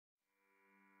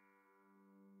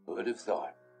Who would have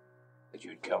thought that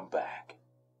you'd come back?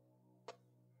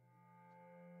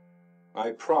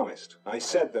 I promised. I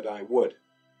said that I would.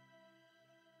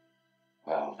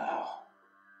 Well now,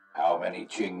 how many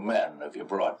Qing men have you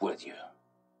brought with you?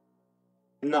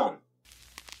 None.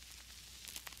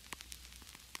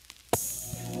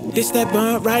 This that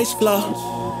burnt rice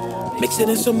flour. Mix it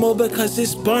in some more because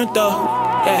it's burnt though.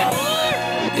 Yeah.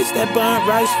 This that burnt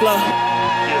rice flour.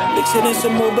 Mix it in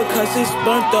some more because it's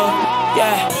burnt though.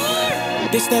 Yeah.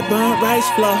 This that burnt rice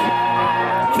flour.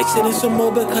 Mix it in some more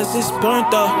because it's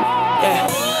burnt though. Yeah.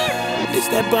 This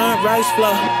that burnt rice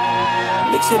flour.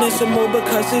 Mix it in some more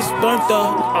because it's burnt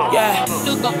though. Yeah.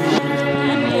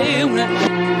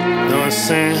 Know what I'm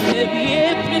saying?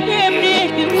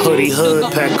 Hoodie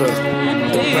hood packer.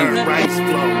 The burnt rice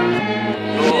flow.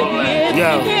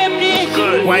 Yo.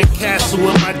 White Castle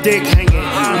with my dick hanging.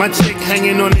 My chick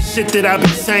hanging on the shit that I be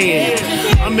saying.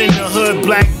 I'm in the hood,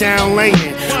 black down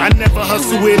laying. I never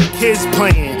hustle where the kids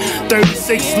playing.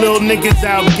 36 little niggas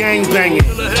out gangbanging.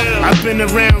 I've been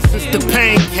around since the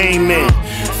pain came in.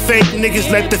 Fake niggas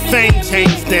let the fame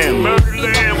change them.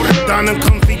 Done them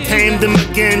comfy, tamed them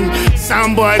again.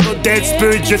 Soundboy go dead,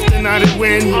 spirit drifting out of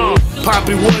wind.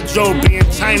 Poppy wardrobe be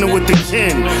in China with the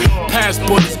chin.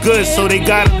 Passport is good, so they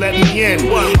gotta let me in.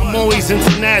 I'm always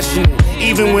international,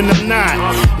 even when I'm not.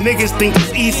 Niggas think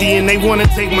it's easy and they wanna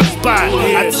take my spot.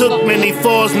 I took many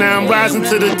falls, now I'm rising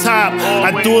to the top.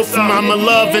 I do it for mama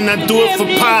love and I do it for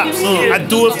pops. I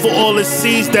do it for all the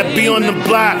C's that be on the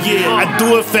block. I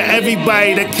do it for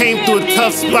everybody that came through a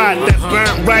tough spot. That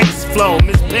burnt rice flow,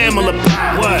 Miss Pamela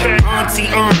Pie. What? Auntie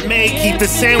Aunt May keep the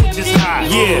sandwiches hot.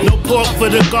 No pork for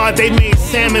the guard, they made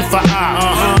salmon for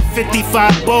I.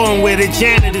 55 bowling where the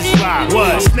janitors rock.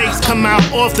 What? Snakes come out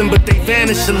often, but they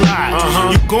vanish a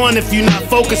lot. You gone if you not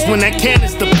focused when that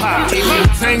canister pop.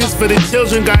 Tangers for the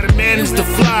children, gotta manage to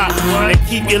fly. And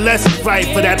keep your lessons right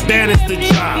for that banister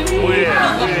drop.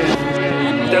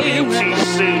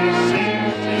 WTC,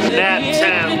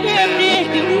 Naptown,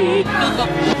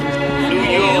 New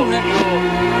York.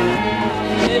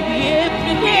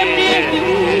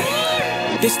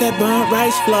 This that burnt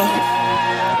rice flour.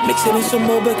 Mix it in some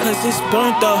more because it's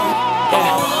burnt though.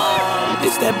 Yeah.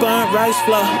 This that burnt rice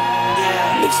flour.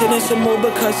 Mix it in some more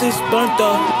because it's burnt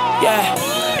though. Yeah.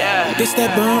 This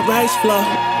that burnt rice flour.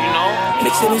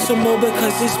 Mix it in some more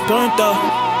because it's burnt though.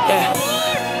 Yeah.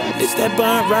 This that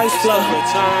burnt rice flour.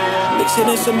 Mix it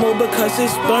in some more because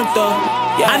it's burnt though.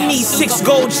 Yeah. I need 6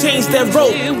 gold chains that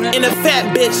rope in a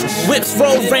fat bitch. Whips,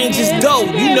 roll ranges, dough.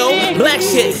 You know, black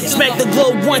shit. Smack the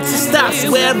globe once it stops.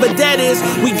 Wherever that is,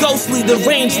 we ghostly the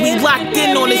range. We locked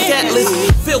in on this atlas.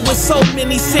 Filled with so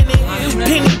many sinning.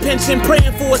 Penny pinching,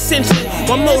 praying for ascension.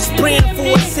 My most praying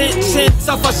for ascension.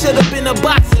 Tough, I should have been a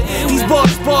boxer. These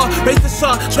bars spar, raise the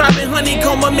shark. Driving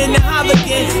honeycomb, I'm in the holler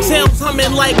again. Sounds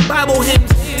humming like Bible hymns.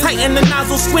 Tighten the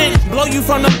nozzle squint. Blow you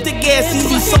from them thick ass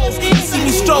easy souls. You see me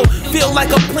stroll. Feel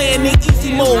like I'm playing in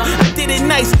easy mode. I did it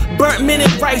nice. Burnt minute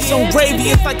rice on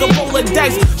gravy. It's like a roll of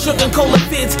dice. Sugar and cola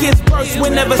fits. Kids burst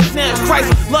whenever snap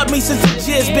Christ. Love me since the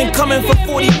jizz. Been coming for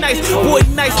 40 nights. Boy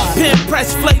nice. Pin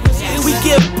press flavors. We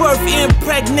give birth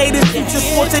impregnated. Future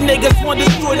Schwarzeneggers want to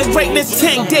destroy the greatness.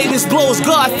 Tank Davis blows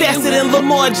God faster than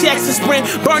Lamar Jackson sprint.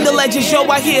 Burn the legends. Yo,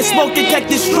 I hear smoke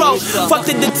detected stroke. Fuck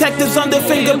the detectives under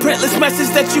fingerprintless message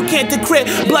that you can't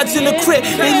decrypt. Bloods in the crypt.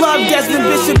 They love Desmond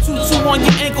Bishop. Tutu on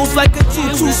your ankles like a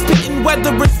tutu. Spitting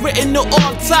whether it's written or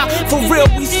off top. For real,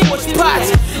 we scorch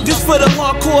pots. Just for the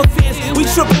hardcore fans. We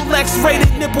triple X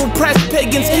rated nipple press.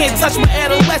 Pagans can't touch my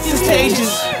adolescent stages.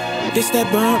 This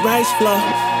that burnt rice flour.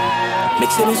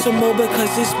 Mix it in some more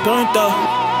because it's burnt though.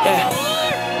 Yeah.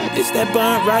 This that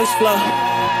burnt rice flour.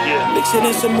 Mix it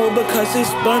in some more because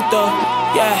it's burnt though.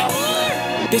 Yeah.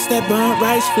 This that burnt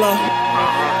rice flour.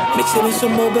 Mix it in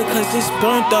some more because it's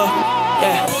burnt though.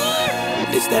 Yeah.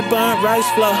 This that burnt rice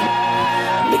flour.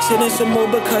 Mix it in some more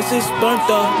because it's burnt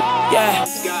though. Yeah.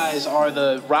 These guys are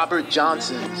the Robert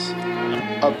Johnsons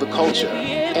of the culture.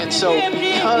 And so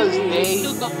because they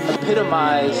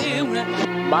epitomize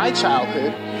my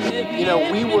childhood, you know,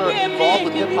 we were involved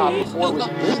with hip-hop before it was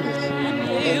a business.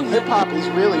 And hip-hop is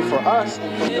really, for us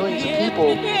and for millions of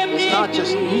people, it's not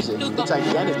just music, it's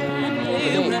identity. The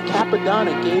name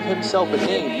Cappadonna gave himself a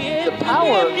name. The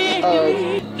power of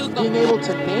being able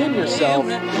to name yourself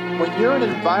when you're in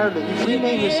an environment, you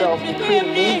rename yourself and create a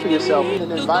name for yourself in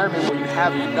an environment where you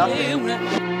have nothing.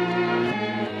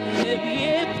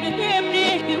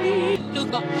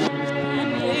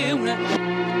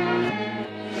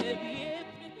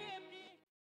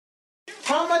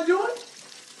 How am I doing?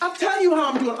 I'll tell you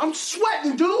how I'm doing. I'm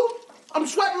sweating, dude. I'm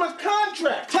sweating my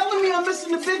contract. Telling me I'm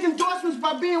missing the big endorsements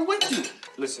by being with you.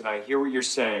 Listen, I hear what you're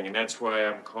saying, and that's why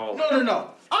I'm calling. No.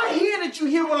 I hear that you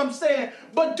hear what I'm saying,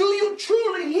 but do you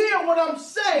truly hear what I'm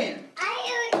saying? I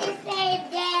hear what you're saying,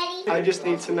 Daddy. I just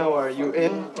need to know, are you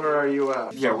in or are you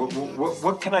out? Yeah,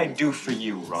 what can I do for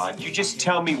you, Rod? You just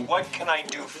tell me, what can I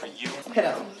do for you?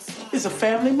 Hell, it's a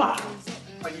family model.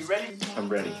 Are you ready? I'm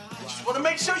ready. Just want to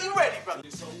make sure you're ready, brother.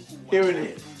 Here it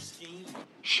is.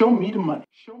 Show me the money.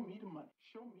 Show me the money.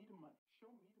 Show me the money. Show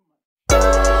me the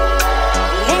money.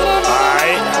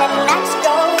 Alright.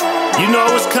 You know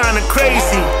it was kinda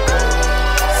crazy,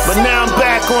 but now I'm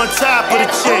back on top of the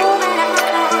chick.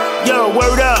 Yo,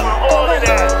 word up.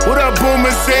 What up,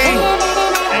 Boomer Z?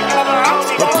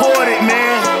 Report it,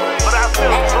 man.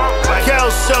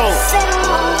 Kelso,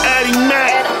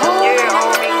 Addiemak.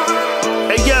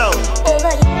 Hey, yo.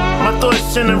 My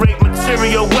thoughts generate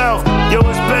material wealth. Yo,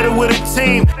 it's better with a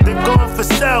team than going for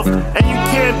self. And you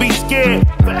can't be scared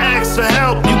for ask for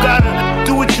help. You gotta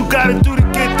do what you gotta do to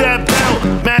get that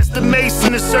belt. Master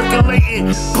Mason is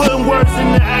circulating, putting words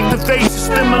in the activation,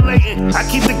 stimulating. I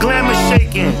keep the glamour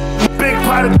shaking. Big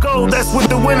pot of gold, that's what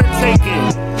the winner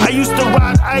taking. I used to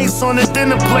rock ice on the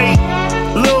dinner plate.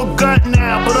 Little gut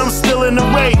now, but I'm still in the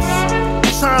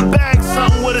race. Trying to bag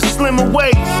something with a slimmer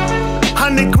waist.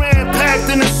 100 grand packed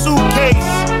in a suitcase.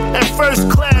 At first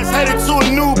class, headed to a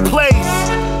new place.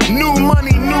 New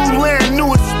money, new land,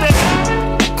 new estate.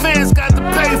 Fans got to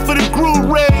pay for the groove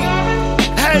rate.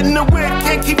 Head in the whip,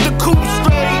 can't keep the coupe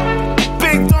straight.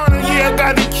 Big Donna, yeah, I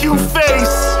got the cute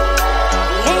face.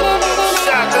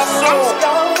 Shaka soul.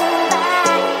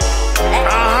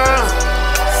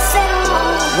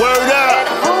 Word up.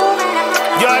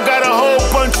 Yo, I got a whole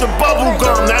bunch of bubble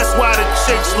gum. That's why the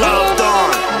chicks love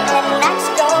Dawn.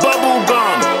 Bubble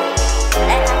gum.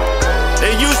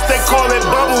 They call it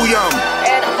bubble yum.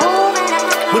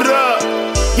 What up?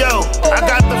 Yo, I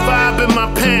got the vibe in my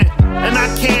pen, and I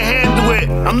can't handle it.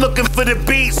 I'm looking for the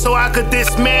beat so I could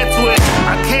dismantle it.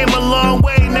 I came a long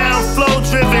way, now I'm flow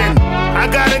driven. I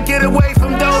gotta get away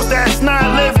from those that's not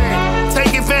living.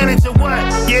 Take advantage of what?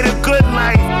 Get a good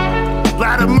life.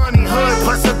 Lot of money, hood,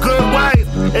 plus a good wife.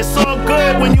 It's all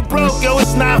good when you broke, yo,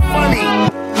 it's not funny.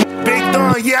 Big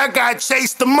Dawn, yeah, I gotta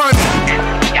chase the money.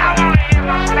 Y'all wanna hear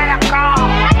my player call?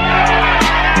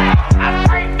 I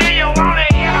think, do you wanna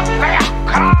hear a player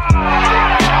call?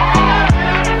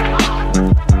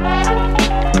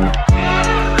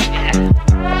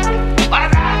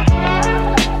 What's that?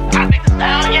 I think the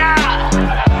sound, y'all.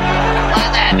 What's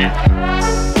that?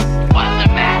 What's the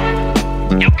matter?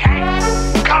 You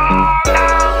can't call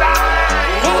down line.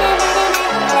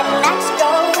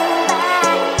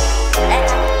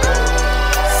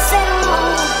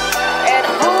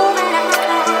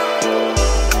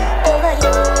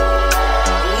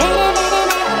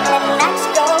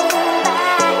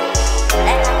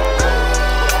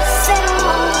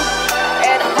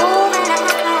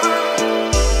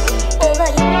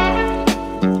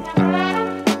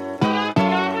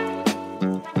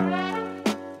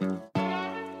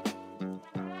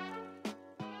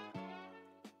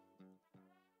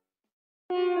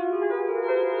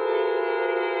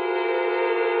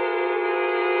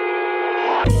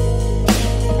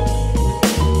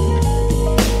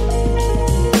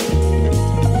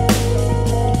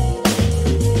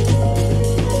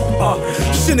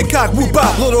 Cock, whoop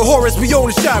bop, little Horace, we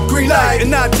own the shop, green light,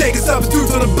 and I take a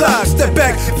substitute on the block. Step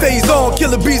back, phase on,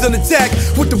 killer bees on attack.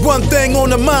 With the one thing on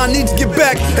the mind, need to get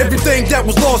back. Everything that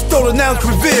was lost, stolen, now it's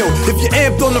revealed. If you're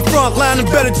amped on the front line, then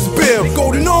better just build.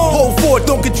 Golden on, hold forth,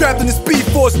 don't get trapped in the speed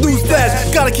force, lose flash.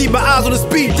 Gotta keep my eyes on the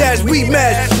speed dash, we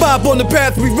mash. Bob on the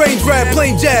path, we range rap,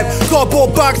 plain jab.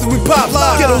 Cardboard boxes, we pop.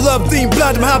 Ghetto love theme,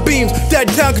 blind them high beams. That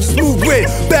town can just move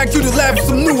with. Back to the lab with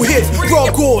some new hits.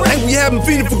 Raw core, and we haven't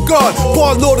feeding for God.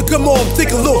 Bar Lord, come on,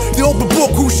 take a look. The open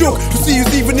book, who shook to see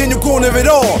who's even in your corner at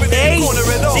all.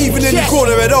 Even in your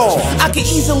corner at all. I can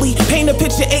easily paint a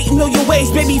picture 8 million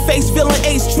ways. Baby face, villain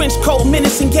ace, trench coat,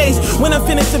 menace engaged. When I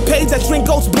finish the page, I drink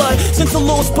goat's blood. Since a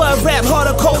little spud rap,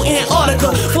 harder cold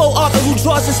Antarctica. Flow author who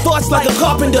draws his thoughts like a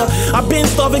carpenter. I've been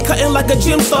starving, cutting like a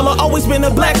gym star. Always been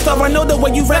a black star. I know the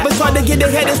way you rappers try to get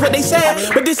ahead is what they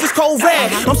said, but this is cold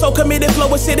red. I'm so committed, flow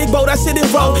acidic boat. I sit and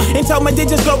roll until my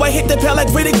digits grow. I hit the pal like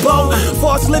Riddick Bowe.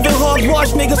 False living hard,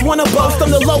 wash niggas wanna boast.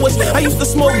 I'm the lowest. I used to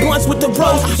smoke blunts with the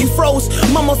bros. You froze,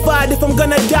 mummified. If I'm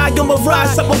gonna die, I'ma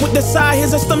rise. Supper with the side,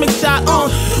 here's a stomach shot.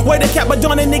 Where the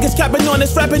Cappadonna niggas capping on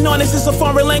this, rapping on this. It's a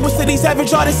foreign language to these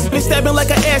average artists. Been stabbing like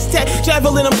an Aztec,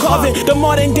 javelin killing, I'm carving. The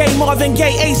modern day Marvin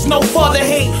Gaye, Ace, no father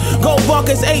hate. Go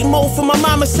Barkers, 8 more for my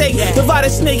mama's sake. Divide a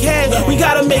snake head, we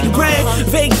gotta make grand.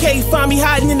 Vacate, find me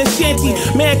hiding in the shanty.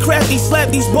 Man crafty, slap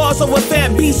these bars over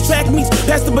fat beats. Track meets,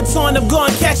 pass the baton, I'm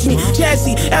gone, catch me.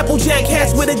 Jazzy, Applejack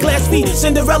hats with a glass feet.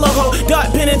 Cinderella hoe,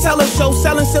 dot pen and tele show.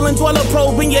 Selling, dweller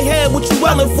probe in your head, what you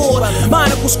welling for?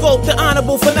 Monocle scope, the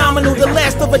honorable, phenomenal. The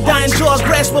last of a dying jaws,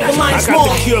 grasp of a lion small. I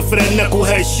got the cure for that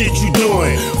knucklehead shit you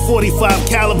doing. 45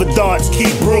 caliber darts,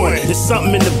 keep brewing. There's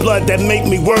something in the blood that make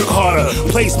me work harder.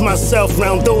 Place myself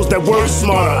around those that work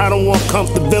smarter. I don't want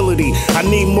comfortability, I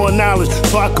need more knowledge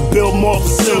so I could build more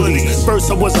facilities.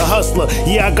 First I was a hustler,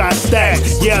 yeah I got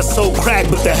stacks. Yeah I sold crack,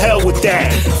 but the hell with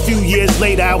that. A few years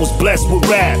later I was blessed with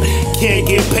rap. Can't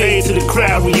get paid till the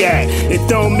crowd react. It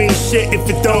don't mean shit if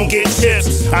it don't get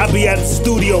chips. I be at the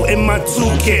studio in my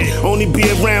toolkit. Only be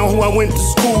around who I went to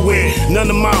school with. None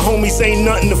of my homies ain't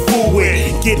nothing to fool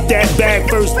with. Get that bag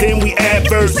first, then we add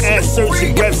verse. Add search,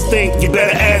 your breath stink, you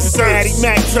better add search.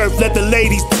 Addiemak turf, let the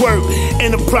ladies twerk.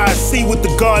 Enterprise, see what the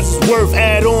gods is worth.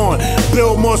 Add on,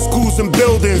 build more schools and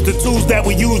buildings. The tools that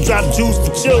we use drop juice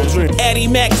for children.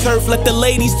 Addiemak turf, let the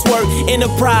ladies twerk.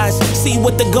 Enterprise, see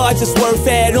what the gods is worth.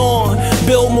 Add on,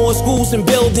 build more schools and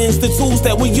buildings. The tools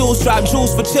that we use drop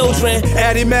juice for children.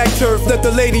 Addiemak turf, let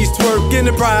the ladies twerk.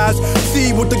 Enterprise,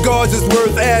 see what the gods is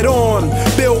worth. Add on,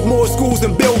 build more schools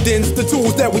and buildings. The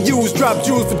tools that we use drop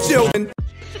juice for children.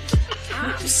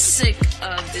 I'm sick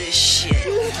of this shit.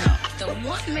 The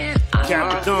one man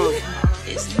Cappadonna,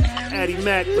 is married.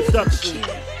 Addiemak production.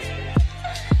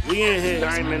 We in here,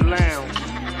 Diamond Lounge.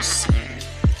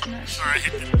 Sorry,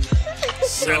 hit the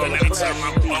 7 anytime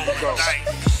my phone go.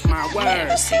 My word.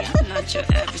 Yeah, see, I'm not your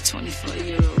average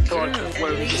 24-year-old girl.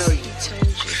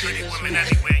 Pretty women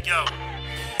everywhere, yo.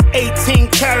 18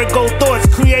 karat gold thoughts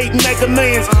create mega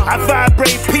millions. I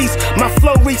vibrate peace, my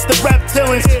flow reach the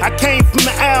reptilians. I came from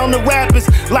the owl and the rappers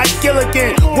like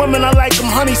Gilligan. Women, I like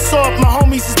them honey soft, my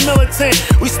homies is militant.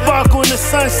 We sparkle in the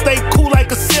sun, stay cool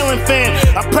like a ceiling fan.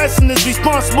 A president is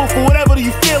responsible for whatever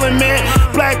you feeling, man.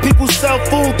 Black people sell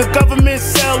food, the government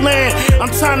sell land.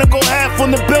 I'm trying to go half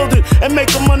on the building and make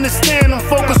them understand. I'm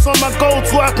focused on my goal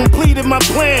till I completed my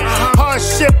plan.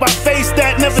 Hardship, I faced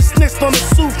that, never snitched on the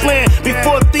suit plan.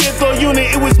 Before Theodore Unit,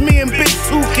 it was me and Big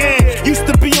Toucan. Used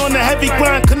to be on the heavy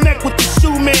grind, connect with the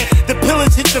shoe man. The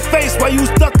pillage hit your face while you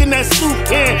was ducking that soup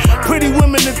can. Pretty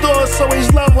women adore, always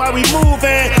love while we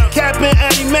moving. Cap and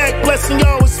Addiemak blessing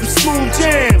y'all with some smooth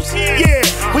jams. Yeah,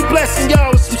 we blessing y'all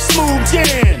with some smooth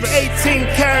jams. 18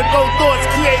 karat gold thoughts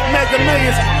create mega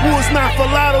millions. Wool's not for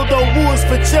lotto though, wool's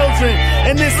for children.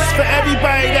 And this is for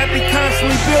everybody that be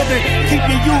constantly building. Keep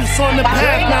your youth on the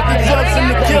path, not the drugs and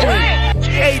the killing.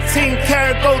 18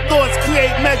 karat gold thoughts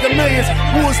create mega millions.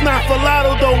 Wool's not for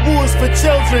lotto though, wool's for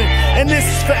children. And this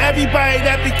is for everybody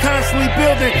that be constantly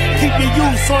building. Keep your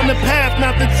youth on the path,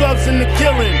 not the drugs and the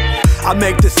killing. I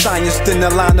make the science, then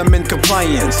align them in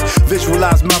compliance.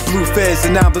 Visualize my blue fez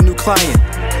and I'm the new client.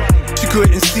 She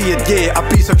couldn't see it, yeah, I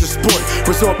be such a sport.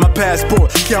 Resort my passport,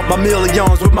 count my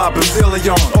millions with my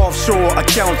Brazilian. Offshore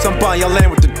accounts, I'm buying land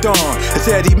with the dawn. It's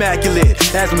Addiemakulate,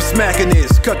 as I'm smacking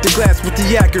this. Cut the glass with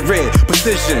the accurate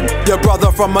precision. Your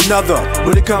brother from another,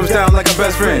 when it comes down like a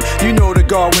best friend. You know the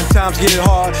guard when times get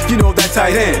hard, you know that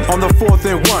tight end. On the 4th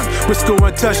and 1, we're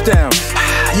scoring touchdown.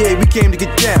 Yeah, we came to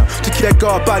get down, to get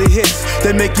guard body hits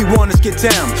that make you wanna get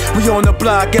down. We on the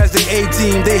block as the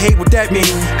A-team, they hate what that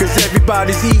mean. Cause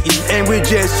everybody's eating and we're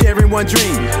just sharing one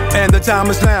dream. And the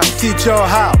time is now, teach y'all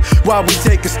how, while we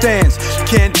take a stance.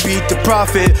 Can't beat the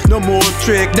prophet, no more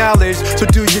trick knowledge. So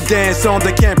do your dance on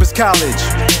the campus college.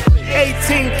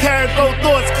 18 karat gold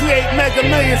thoughts create mega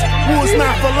millions. Wool's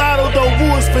not for lotto though,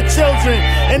 wool's for children.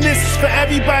 And this is for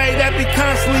everybody that be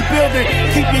constantly building.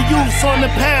 Keep your youth on the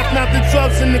path, not the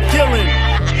drugs and the killing.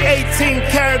 18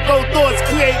 karat gold thoughts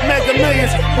create mega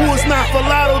millions. Wool's not for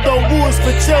lotto though, wool's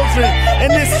for children. And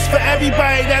this is for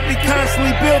everybody that be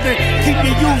constantly building. Keep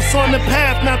your youth on the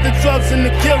path, not the drugs and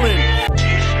the killing.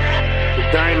 The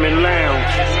Diamond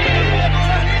Lounge,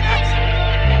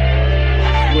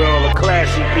 where all the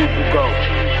classy people go.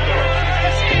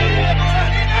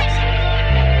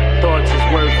 Thoughts is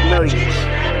worth millions.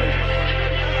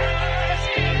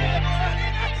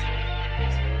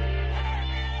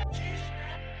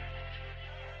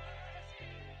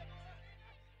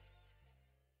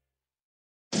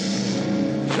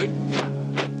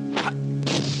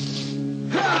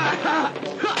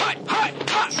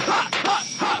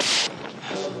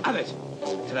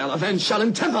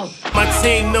 My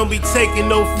team don't be taking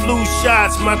no flu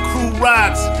shots. My crew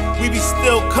rocks. We be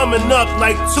still coming up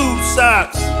like tube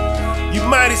socks. You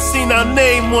might have seen our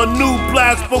name on new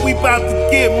blocks, but we about to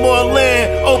get more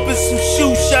land, open some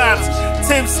shoe shops.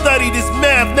 Tim studied his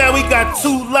math, now we got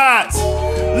 2 lots.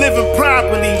 Living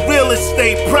property, real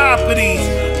estate properties,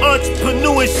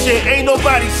 entrepreneur shit, ain't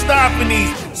nobody stopping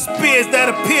these. Spears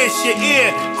that'll pierce your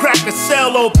ear, crack a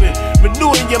cell open.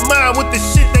 Renewing your mind with the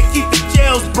shit that keep the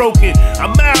jails broken.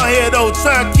 I'm out here though,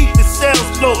 trying to keep the cells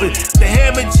floating. The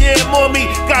hammer jam on me,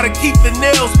 gotta keep the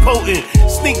nails potent.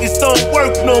 Sneakers don't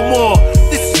work no more,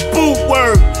 this is boot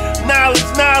work. Knowledge,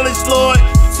 knowledge, Lord,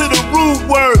 to the root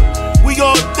work. We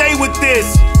all day with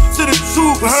this, to the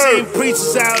truth heard. Same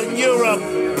preachers out in Europe,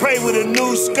 pray with a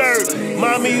new skirt.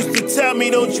 Mama used to tell me,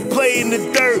 don't you play in the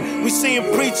dirt. We see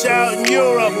him preach out in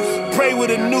Europe, pray with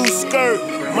a new skirt.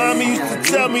 Mama used to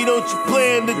tell me, don't you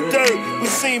play in the dirt. We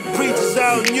seen preachers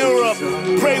out in Europe,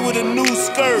 pray with a new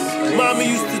skirt. Mama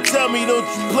used to tell me, don't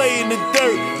you play in the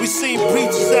dirt. We seen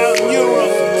preachers out in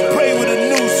Europe, pray with a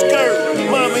new skirt.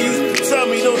 Mama used to tell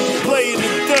me, don't you play in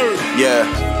the dirt.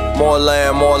 Yeah. More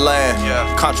land,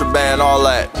 contraband, all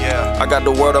that. I got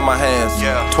the world in my hands,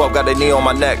 12 got their knee on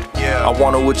my neck. I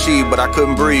want to achieve, but I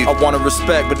couldn't breathe. I want to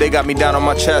respect, but they got me down on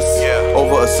my chest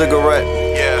over a cigarette.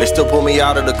 They still pull me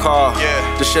out of the car.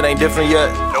 This shit ain't different yet.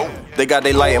 They got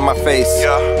they light in my face.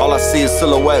 All I see is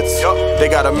silhouettes. They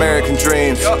got American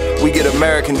dreams. We get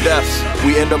American deaths.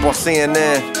 We end up on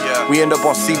CNN. We end up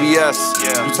on CBS.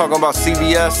 You talking about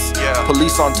CBS?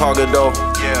 Police on target though.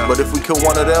 But if we kill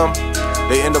one of them,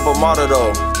 they end up a martyr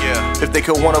though. If they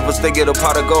kill one of us, they get a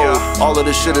pot of gold. All of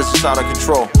this shit is just out of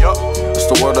control. It's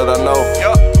the world that I know.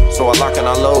 So I lock and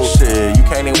I load. Shit, you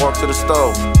can't even walk to the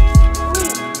stove.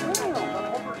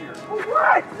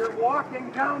 What? You're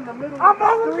walking down the middle of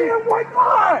the street. I'm over white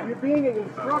line. You're being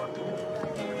instructed.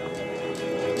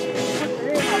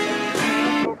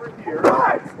 Over here.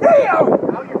 What? Damn!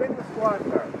 Now you're in the squad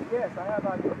car. Yes, I have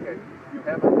on. Okay. You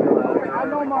have I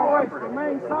know my wife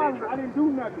remained silent. I didn't do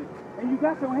nothing. And you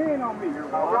got your hand on me.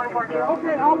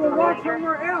 Okay, I will walk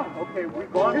somewhere else. Okay,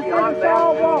 we've gone beyond that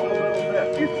a little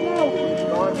bit. It's close. We've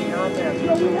gone beyond that.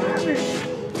 No, we haven't.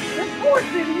 It's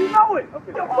bullshit, and you know it.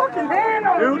 Okay. Your fucking hand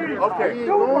on me. Dude, okay. Dude,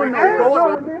 my hand on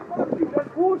me. Fuck you. That's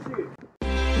bullshit.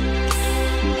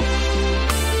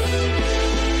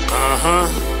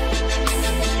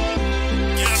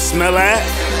 Smell that?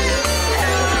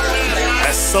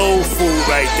 That's soul food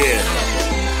right there.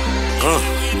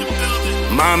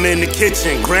 Mom in the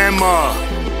kitchen, grandma,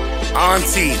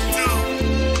 auntie,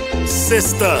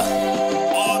 sister.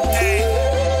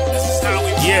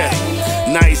 Yeah,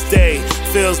 nice day.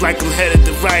 Feels like I'm headed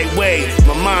the right way.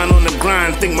 My mind on the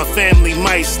grind, think my family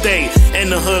might stay. In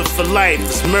the hood for life,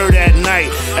 it's murder at night.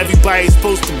 Everybody's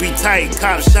supposed to be tight,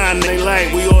 cops shine they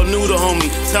light. We all knew the homie,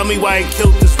 tell me why he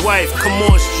killed his wife. Come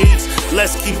on streets,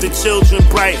 let's keep the children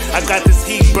bright. I got this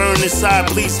heat burn inside,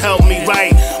 please help me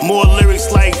write more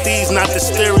lyrics like these, not the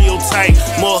stereotype.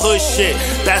 More hood shit,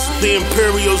 that's what the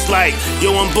Imperials like.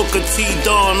 Yo, I'm Booker T.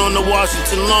 Dawn on the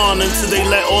Washington lawn until they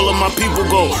let all of my people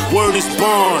go. Word is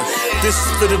born. This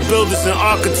is for the builders and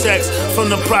architects from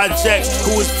the projects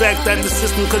who expect that the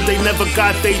system cause they never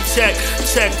got they check.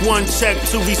 Check one, check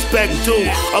two, respect due.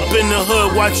 Up in the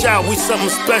hood, watch out, we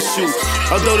something special.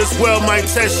 Although this world might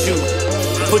test you,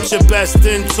 put your best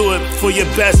into it, for your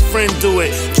best friend do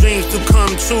it. Dreams do come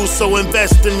true, so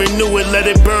invest and renew it. Let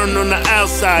it burn on the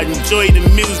outside, enjoy the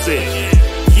music.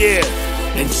 Yeah,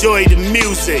 enjoy the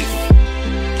music.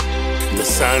 The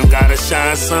sun gotta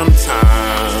shine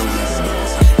sometimes.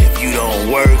 If you don't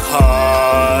work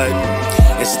hard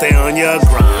and stay on your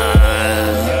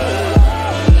grind.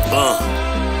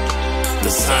 The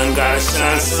sun gotta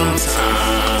shine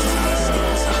sometimes.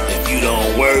 If you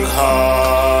don't work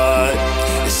hard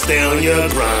and stay on your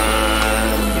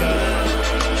grind.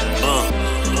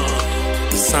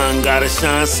 The sun gotta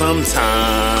shine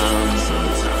sometimes.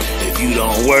 If you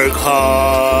don't work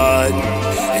hard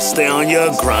and stay on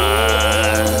your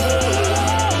grind.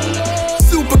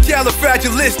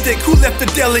 Supercalifragilistic, who left the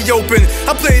deli open?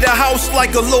 I play the house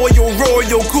like a loyal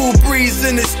royal, cool breeze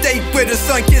in the state where the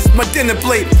sun kissed my dinner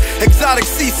plate. Exotic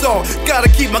seesaw, gotta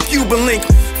keep my Cuban link.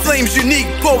 Flames unique,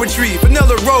 poetry,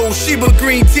 vanilla rose, Sheba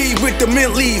green tea with the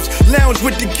mint leaves. Lounge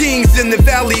with the kings in the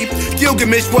valley,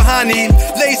 Gilgamesh with honey.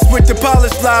 Lace with the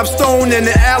polished limestone in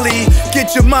the alley.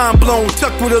 Get your mind blown,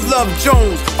 tucked with a Love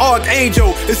Jones.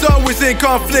 Archangel is always in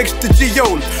conflicts, the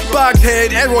Geo.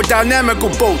 Boghead, aerodynamical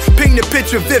boat, paint the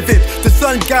picture vivid. The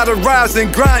sun gotta rise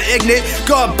and grind ignite.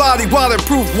 God body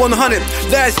waterproof 100.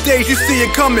 Last days you see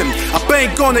it coming. I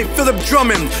bank on it, Philip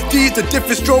Drummond. These are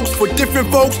different strokes for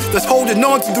different folks that's holding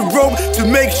on to the rope to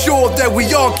make sure that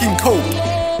we all can cope.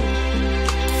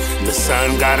 The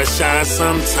sun gotta shine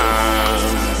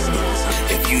sometimes.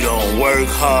 If if you don't work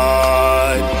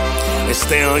hard and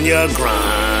stay on your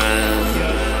grind.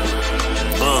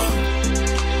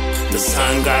 The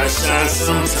sun gotta shine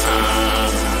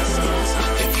sometime.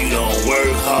 If you don't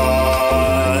work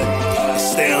hard and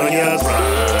stay on your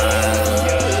grind.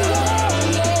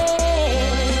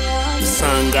 The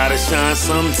sun gotta shine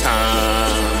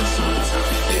sometime.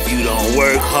 If you don't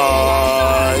work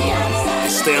hard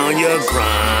and stay on your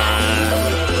grind.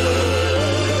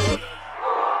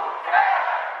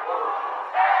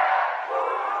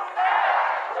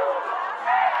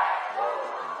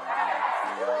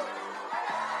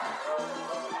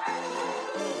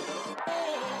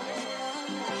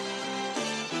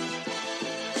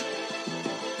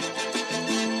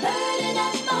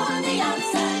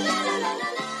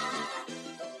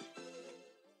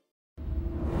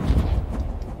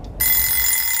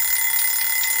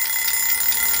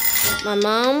 My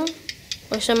mom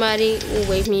or somebody will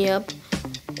wake me up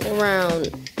around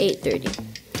 8:30,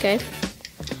 okay?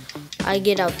 I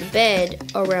get out the bed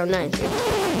around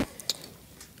 9:30.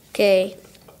 Okay,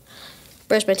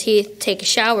 brush my teeth, take a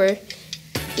shower,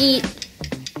 eat,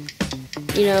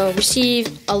 you know,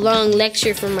 receive a long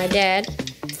lecture from my dad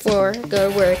before go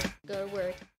to work, go to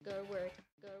work, go to work,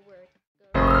 go to work, go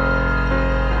to work.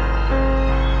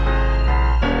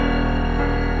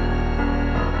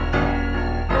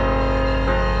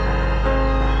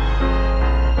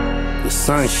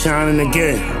 Sun shining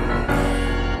again.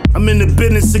 I'm in the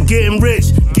business of getting rich,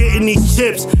 getting these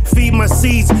chips, feed my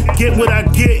seeds, get what I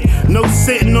get. No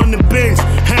sitting on the bench,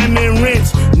 hammer and wrench,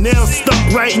 nails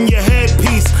stuck right in your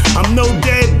headpiece. I'm no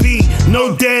deadbeat,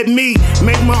 no dead meat.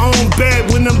 Make my own bed,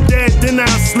 when I'm dead, then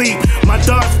I'll sleep. My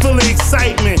thoughts full of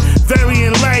excitement, very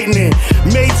enlightening.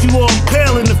 Made you all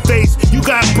pale in the face, you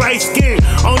got bright skin.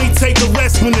 Only take a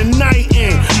rest when the night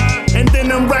in. And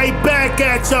then I'm right back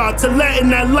at y'all to letting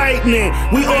that lightning.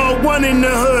 We all one in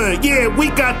the hood, yeah, we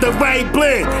got the right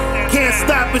blend. Can't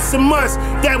stop, it's a must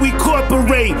that we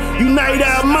cooperate. Unite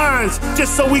our minds,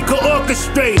 just so we can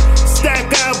orchestrate. Stack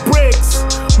our bricks,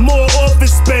 more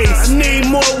office space. I need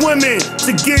more women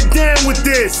to get down with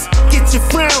this. Get your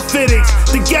frown fittings,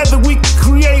 together we can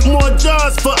create more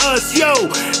jobs for us. Yo,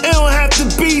 it don't have to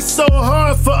be so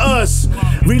hard for us.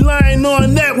 Relying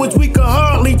on that which we can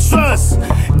hardly trust.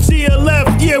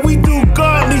 GLF, yeah, we do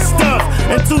godly stuff.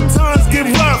 And 2 times get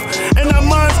rough, and our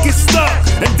minds get stuck.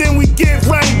 And then we get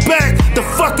right back to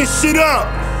fucking shit up.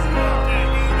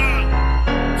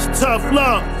 It's tough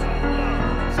luck.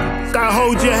 Gotta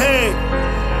hold your head.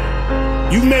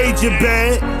 You made your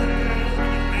bed.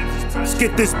 Let's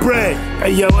get this bread.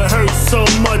 Hey yo, it hurts so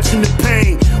much and the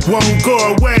pain won't go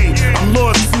away. I'm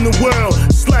lost in the world,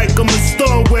 it's like I'm a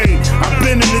stowaway. I've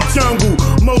been in the jungle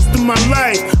most of my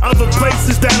life. Other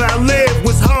places that I lived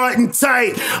was hard and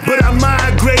tight, but I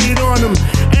migrated on them,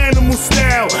 animal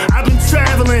style. I've been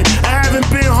traveling, I haven't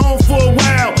been home for a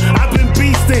while. I've been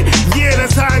beasting, yeah,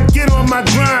 that's how I get on my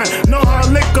grind. No hard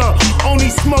liquor, only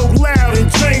smoke loud and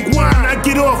drink wine. I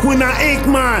get off when I ink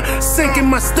mine, sinking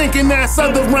my stinking ass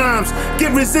other rhymes.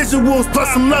 Get residuals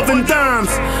plus some loving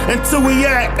dimes until we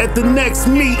act at the next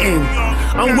meeting.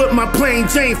 I'm with my plain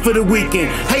Jane for the weekend.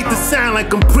 Hate to sound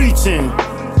like I'm preaching,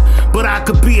 but I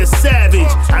could be a savage,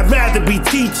 I'd rather be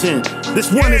teaching.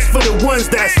 This one is for the ones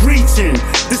that's reaching.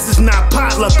 This is not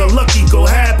potluck or lucky go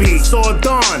happy. It's all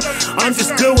dawn, I'm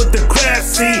just good with the craft,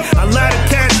 see. A lot of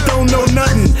cats don't know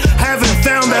nothing, haven't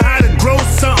found out how to grow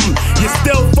something. You're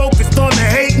still focused on the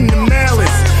hate and the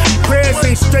malice. Prayers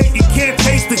ain't straight, you can't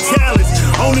taste the chalice.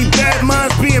 Only bad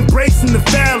minds be embracing the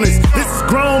balance. This is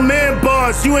grown man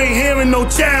bars, you ain't hearing no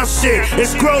child shit.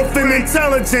 It's growth and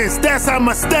intelligence, that's how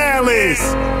my style is.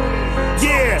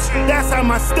 Yeah, that's how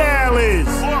my style is.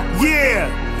 Yeah,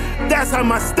 that's how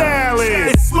my style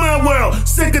is. It's my world,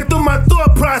 sinking through my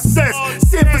thought process.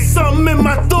 Sit for something in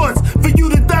my thoughts for you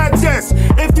to digest.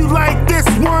 If you like this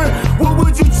one, what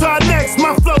would you try next?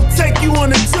 My flow take you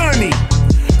on a journey.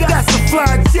 That's a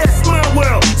fly jet. It's my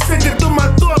world, sinking through my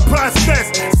thought process.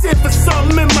 Sit for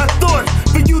something in my thoughts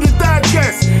for you to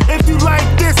digest. If you like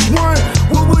this one,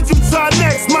 what would you try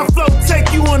next? My flow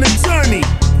take you on a journey.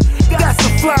 That's a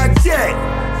fly jet.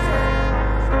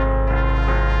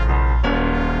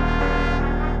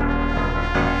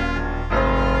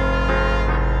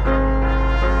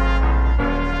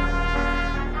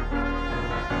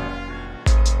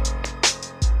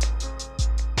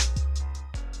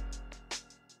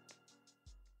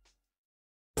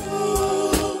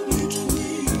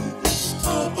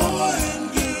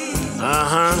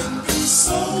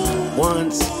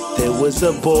 Once there was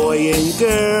a boy and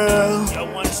girl.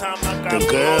 The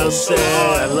girl said,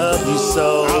 I love you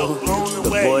so. The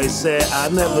boy said,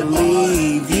 I'll never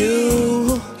leave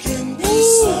you.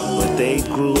 But they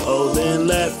grew old and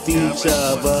left each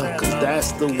other, cause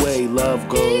that's the way love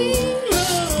goes.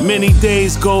 Many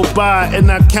days go by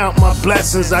and I count my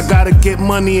blessings. I gotta get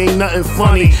money, ain't nothing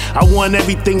funny. I want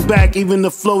everything back, even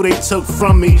the flow they took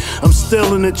from me. I'm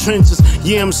still in the trenches,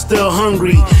 yeah, I'm still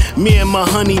hungry. Me and my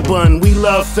honey bun, we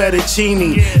love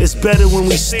fettuccine. It's better when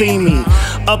we steamy.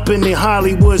 Up in the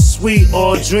Hollywood suite,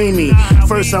 all dreamy.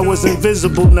 First I was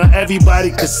invisible, now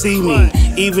everybody could see me.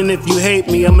 Even if you hate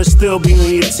me, I'ma still be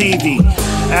on your TV.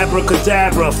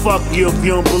 Abracadabra, fuck you if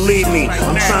you don't believe me.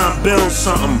 I'm trying to build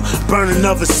something, burn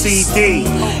another CD.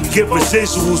 Get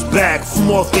residuals back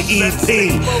from off the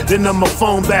EP. Then I'ma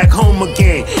phone back home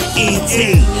again,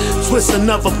 E.T. Twist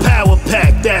another power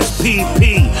pack, that's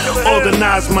PP.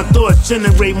 Organize my thoughts,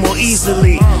 generate more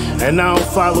easily. And I don't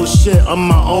follow shit, I'm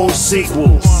my own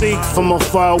sequel. Seek from a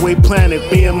faraway planet,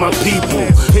 being my people.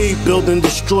 Build and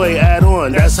destroy, add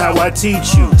on, that's how I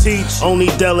teach you. Only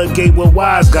delegate what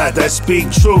wise got that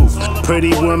speak truth. Pretty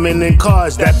women and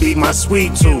cars, that be my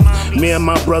sweet tooth. Me and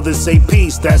my brothers say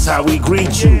peace, that's how we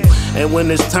greet you. And when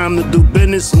it's time to do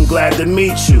business, I'm glad to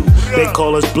meet you. They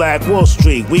call us Black Wall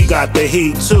Street, we got the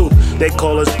heat too. They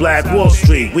call us Black Wall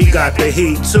Street, we got the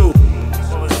heat too.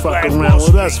 Fuck around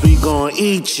with us, we gon'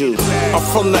 eat you. I'm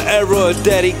from the era of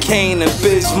Daddy Kane and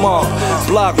Bismarck.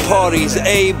 Block parties,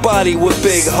 everybody with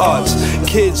big hearts.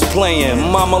 Kids playing,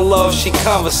 mama love, she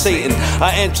conversating.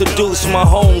 I introduce my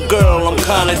home girl, I'm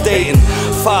kinda dating.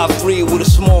 5'3" with a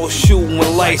small shoe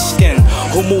and light skin,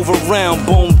 who move around,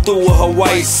 boom through with her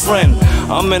white friend.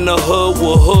 I'm in the hood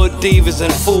with hood divas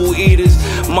and food eaters.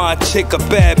 My chick a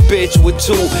bad bitch with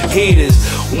 2 heaters.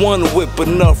 One whip,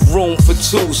 enough room for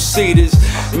 2 seaters.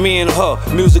 Me and her,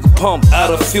 music pump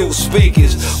out a few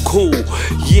speakers. Cool,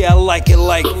 yeah, I like it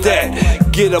like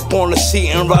that. Get up on the seat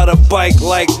and ride a bike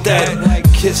like that.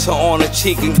 Kiss her on the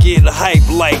cheek and get hype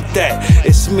like that.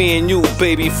 It's me and you,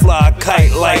 baby, fly a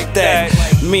kite like that.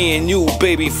 Me and you,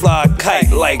 baby, fly a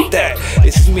kite like that.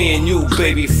 It's me and you,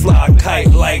 baby, fly a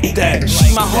kite like that.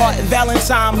 She my heart and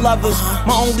Valentine lovers,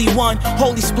 my only one.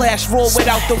 Holy splash, roll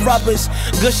without the rubbers.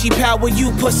 Gushy power,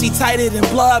 you pussy tighter than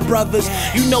blood brothers.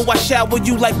 You know I shower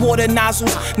you like water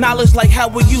nozzles. Knowledge like how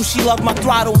are you? She love my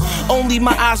throttle. Only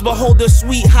my eyes behold her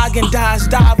sweet Haagen-Dazs,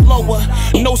 dive lower.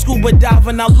 No scuba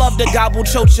diving, I love the gobble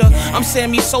chocha. I'm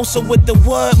Sammy Sosa with the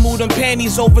wood, move them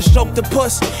panties over, stroke the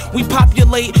puss. We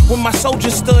populate when my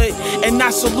soldiers stood, and I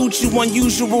salute you,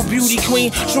 unusual beauty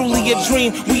queen. Truly a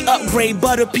dream. We upgrade,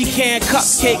 butter pecan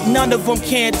cupcake, none of them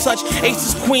can touch.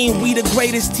 Aces queen, we the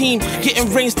greatest team.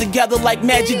 Getting rings together like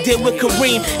Magic did with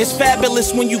Kareem. It's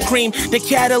fabulous when you cream. The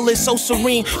catalyst so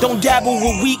serene. Don't dabble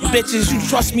with weak bitches. You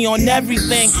trust me on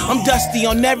everything. I'm dusty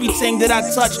on everything that I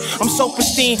touch. I'm so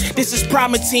pristine. This is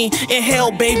Primatine.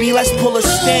 Inhale, baby. Let's pull a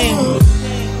sting.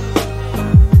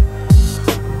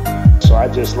 So I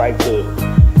just like to,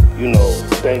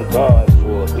 thank God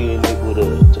for being able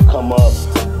to come up,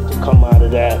 to come out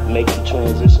of that, make the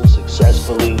transition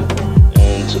successfully,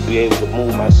 and to be able to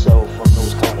move myself from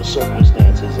those kind of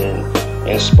circumstances and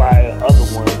inspire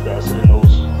other ones that's in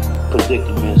those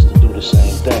predicaments to do the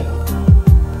same thing.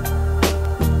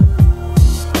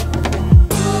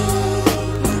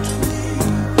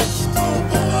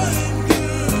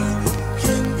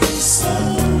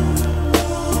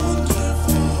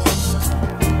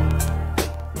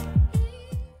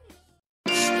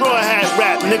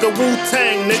 Nigga,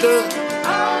 Wu-Tang, nigga.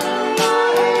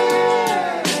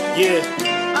 Yeah.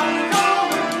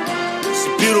 It's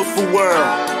a beautiful world.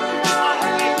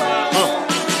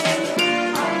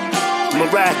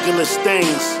 Miraculous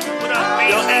things.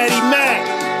 Yo, Addiemak,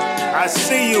 I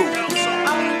see you.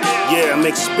 Yeah, I'm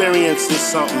experiencing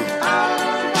something.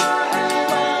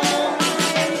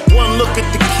 One look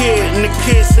at the kid, and the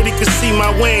kid said he could see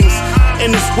my wings. In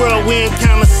this world we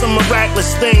encounter some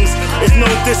miraculous things. There's no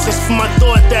distance from my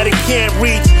thought that it can't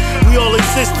reach. We all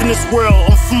exist in this world,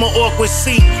 I'm from an awkward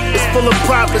seat. It's full of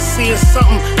prophecy and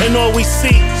something in all we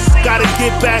see. Gotta get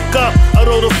back up,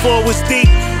 although the fall was deep.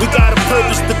 We got a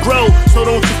purpose to grow, so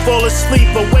don't you fall asleep.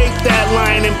 Awake that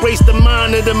lion, embrace the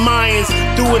mind of the Mayans.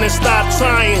 Do it and stop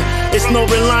trying, it's no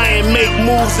relying. Make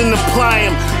moves and apply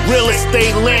them. Real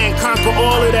estate, land, conquer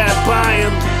all of that, buy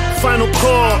them. Final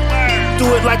call, do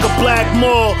it like a black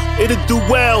mall. It'd do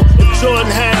well if Jordan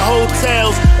had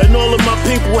hotels and all of my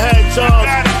people had jobs.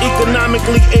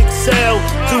 Economically excel,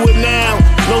 do it now.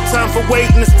 No time for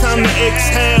waiting, it's time to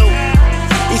exhale.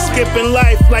 He's skipping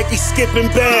life like he's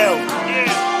skipping bail,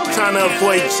 trying to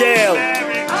avoid jail.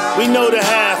 We know the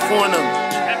half on them,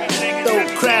 throw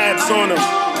crabs on them.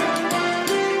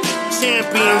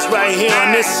 Champions right here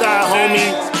on this side, homie.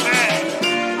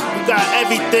 We got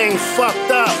everything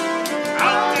fucked up.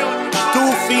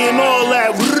 Doofy. Puffy and all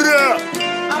that.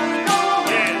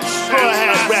 Straw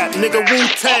hat rap, nigga,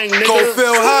 Wu-Tang, nigga.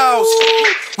 Cofield House.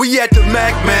 We at the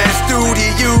Mac Man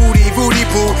Studio, Voodie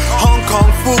Boo, Hong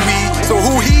Kong Fooey. So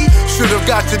who he? Should've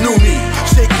got to know me.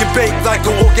 Shake and bake like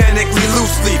an organically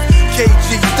loose leaf.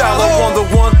 KG style on the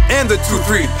 1 and the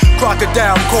 2-3.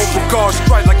 Crocodile, Cobra Guard,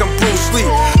 strike like I'm Bruce Lee.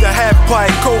 The half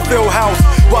pipe, Cofield House,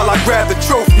 while I grab the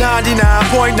trophy.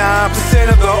 99.9%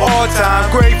 of the all-time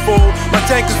grateful. My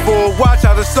tank is full, watch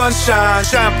how the sunshine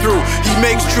shine through. He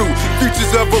makes true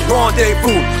futures of a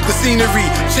rendezvous. The scenery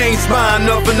changed mine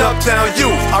of an uptown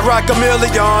youth. I rock a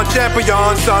million,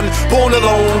 champion, son. Born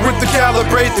alone with the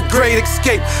calibrate, the great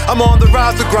escape. I'm on the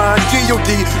rise to grind, G.O.D,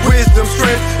 wisdom,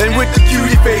 strength, and with the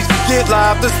cutie face. Get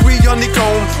live, the sweet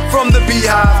honeycomb from the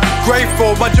beehive.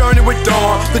 Grateful, my journey with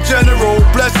Dawn, the general.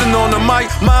 Blessing on the mic,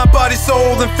 mind, body,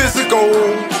 soul, and physical.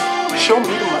 Show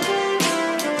me the money.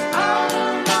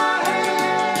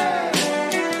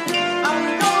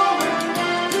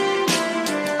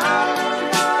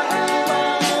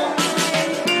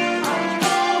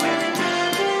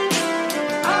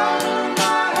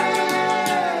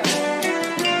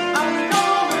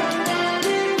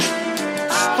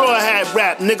 Straw hat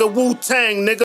rap, nigga, Wu-Tang, nigga.